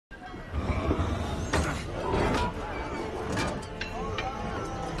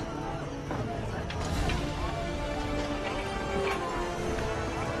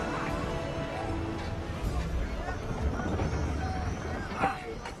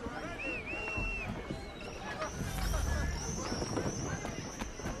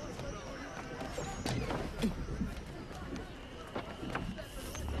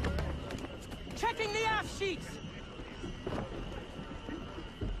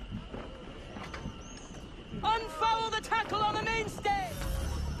the tackle on the mainstay!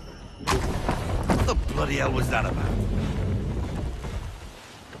 What the bloody hell was that about?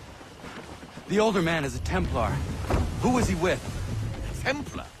 The older man is a Templar. Who was he with?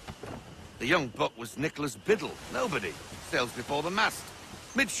 Templar? The young buck was Nicholas Biddle. Nobody. Sails before the mast.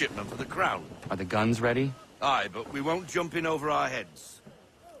 Midshipman for the Crown. Are the guns ready? Aye, but we won't jump in over our heads.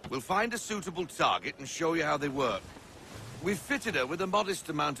 We'll find a suitable target and show you how they work. We've fitted her with a modest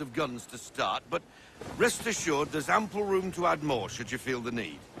amount of guns to start, but rest assured there's ample room to add more should you feel the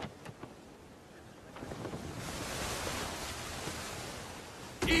need.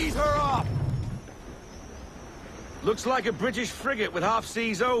 Ease her up! Looks like a British frigate with half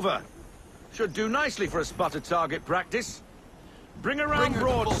seas over. Should do nicely for a spotted target practice. Bring her round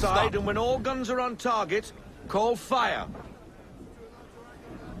broadside, and when all guns are on target, call fire.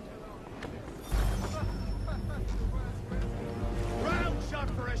 Round shot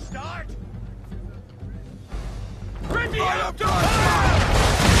for a start. Ready up to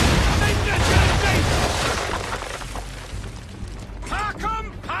Park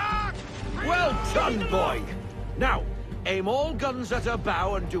 'em! Park! Well done, boy! Now, aim all guns at her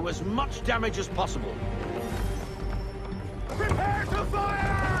bow and do as much damage as possible. Prepare to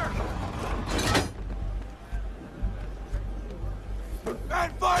fire!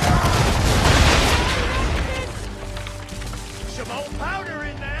 And fire! Some old powder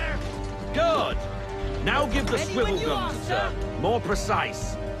in there. Good! Now give the Ready swivel when you guns are, a sir. turn. More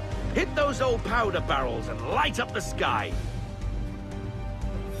precise. Hit those old powder barrels and light up the sky.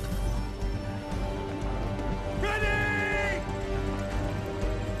 Ready!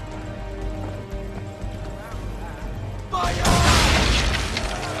 Fire!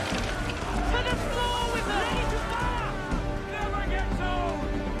 To the floor with them! Ready to fire! Never gets old.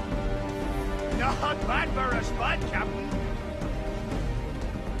 Not bad for a spud, Captain.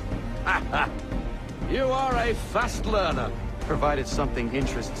 You are a fast learner. Provided something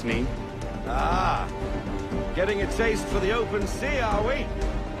interests me. Ah, getting a taste for the open sea, are we?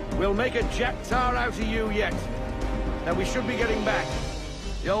 We'll make a jack tar out of you yet. Now we should be getting back.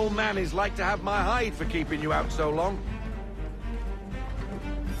 The old man is like to have my hide for keeping you out so long.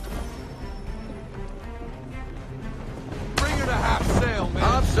 Bring her to half sail, man.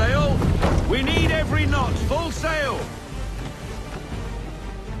 Half sail? We need every knot, full sail!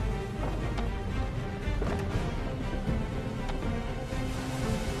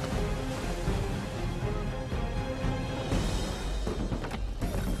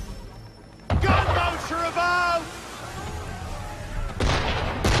 Gunboats are about!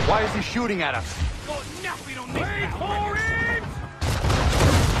 Why is he shooting at us? Got nothing on this. Wait for it!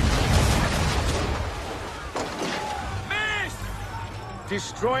 Miss!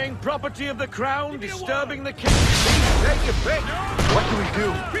 Destroying property of the Crown, disturbing the king. Please take your pick. What do we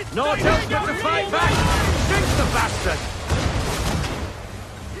do? Naught else but to fight back. Sink the bastard!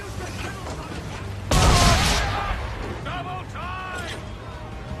 Double time!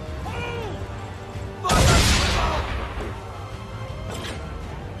 Move!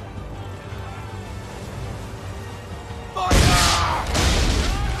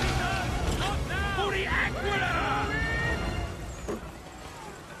 For the Aquila!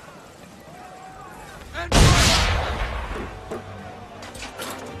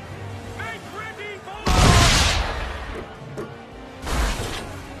 Make ready for...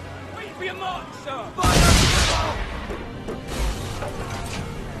 Wait for your mark, sir!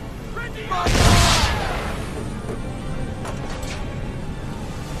 Ready!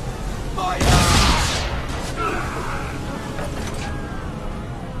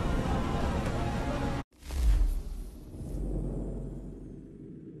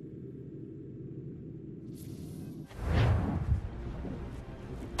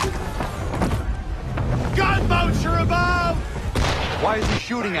 Gunboats are about! Why is he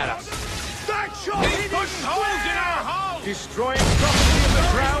shooting at us? That shot hit holes in our hull! Destroying property of the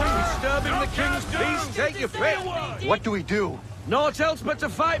Crown, disturbing the king's peace. Take your pick. What do we do? Naught else but to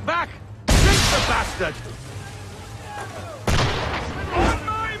fight back. Sink the bastard! On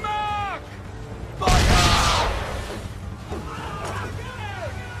my mark!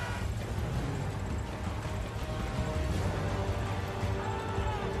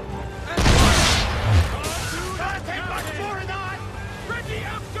 Can't take much more of that! Ready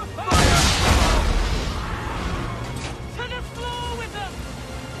up to fire! To the floor with them!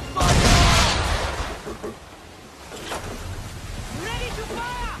 Ready to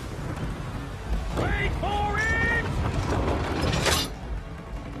fire! Wait for it!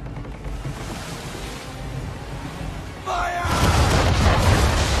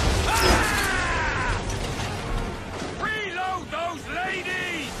 Reload those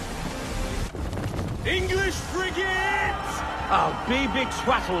ladies! English frigates! I'll be big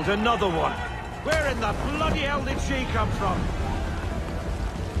twattled another one. Where in the bloody hell did she come from?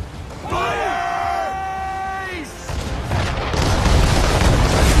 Fire!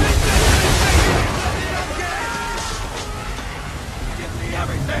 Give me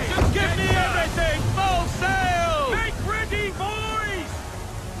everything! Just give me everything! Full sail! Make ready, boys!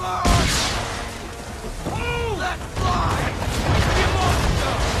 March! Let's fly! You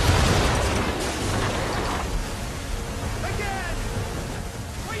monster! Again!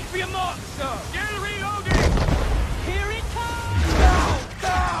 Wait for your monster! Still reloading! Here it comes! Down!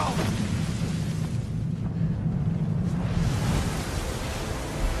 Down!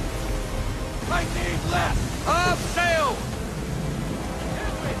 I need less! Up sail!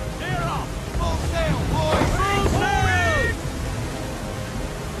 Steer off! Full sail, boys! Full sail!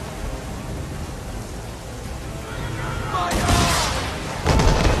 Fire!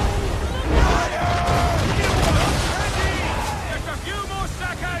 Just a few more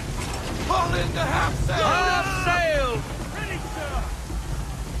seconds! Pull in the half sail! Up sail! Ready, sir!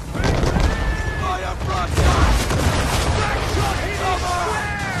 Fire broadside! Backshot hit Cover!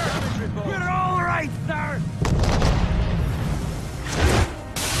 square! You're all right, sir!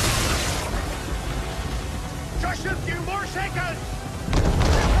 Just a few more seconds!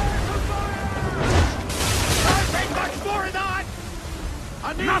 Can't take much more of that! I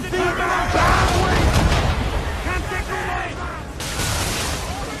need Nothing to but Can't take away!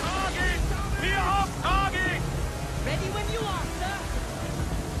 Target! Be off target! Ready when you are, sir.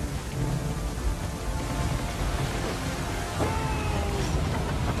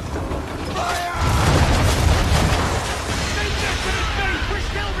 We're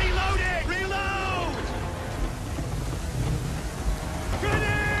still reloading! Reload!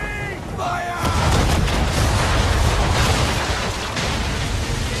 Ready! Fire!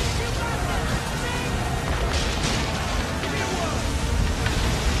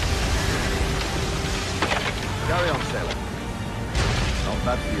 Carry on, sailor. Not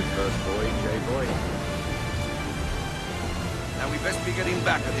bad for your first voyage, eh, boy? Now we best be getting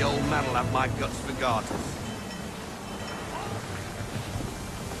back or the old man'll have my guts for garters.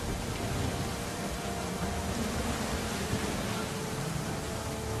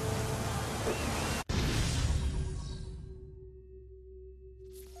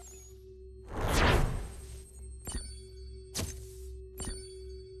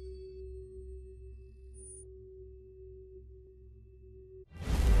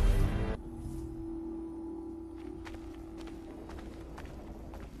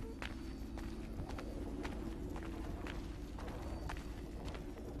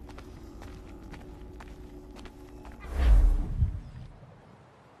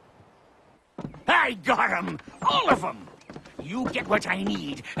 I got 'em! All of 'em! You get what I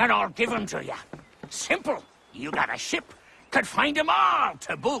need, and I'll give 'em to you. Simple. You got a ship. Could find 'em all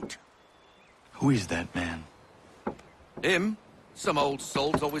to boot. Who is that man? Him? Some old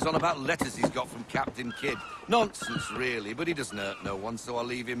salt always on about letters he's got from Captain Kidd. Nonsense, really, but he doesn't hurt no one, so I'll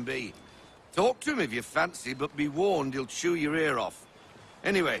leave him be. Talk to him if you fancy, but be warned he'll chew your ear off.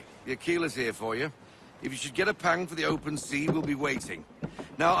 Anyway, your keeler's here for you. If you should get a pang for the open sea, we'll be waiting.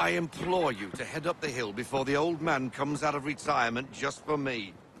 Now, I implore you to head up the hill before the old man comes out of retirement just for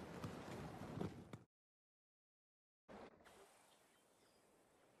me.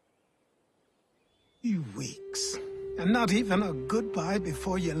 You weeks. And not even a goodbye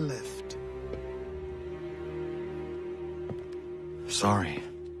before you left. Sorry.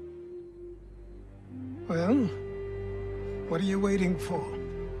 Well, what are you waiting for?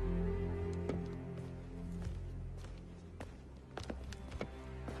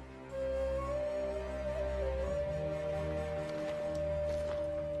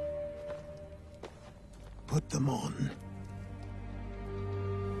 Put them on.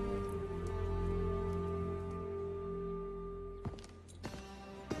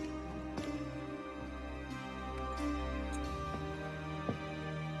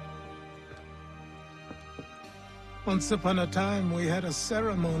 Once upon a time, we had a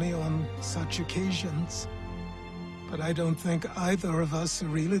ceremony on such occasions. But I don't think either of us are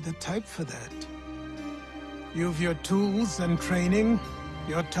really the type for that. You've your tools and training,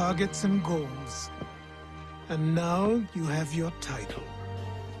 your targets and goals. And now you have your title.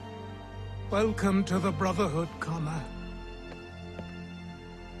 Welcome to the Brotherhood, Connor.